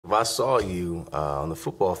If I saw you on the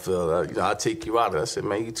football field, I'd take you out. I said,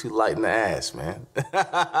 man, you too light in the ass, man.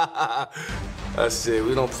 I said,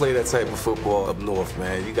 we don't play that type of football up north,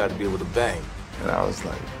 man. You got to be able to bang. And I was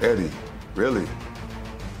like, Eddie, really?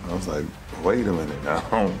 I was like, wait a minute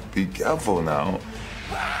now. Be careful now.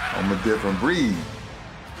 I'm a different breed.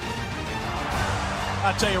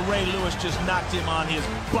 I tell you, Ray Lewis just knocked him on his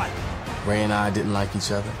butt. Ray and I didn't like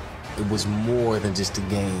each other. It was more than just a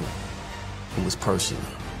game. It was personal.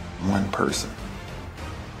 One person.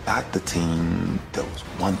 Not the team. There was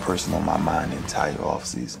one person on my mind the entire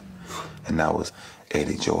offseason, and that was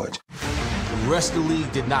Eddie George. The rest of the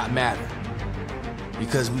league did not matter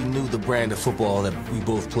because we knew the brand of football that we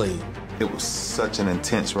both played. It was such an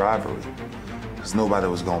intense rivalry because nobody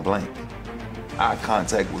was going to blink. Eye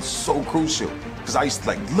contact was so crucial because I used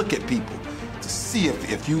to look at people to see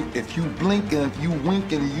if you blink and if you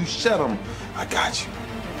wink and you shut them, I got you.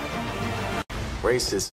 Racist.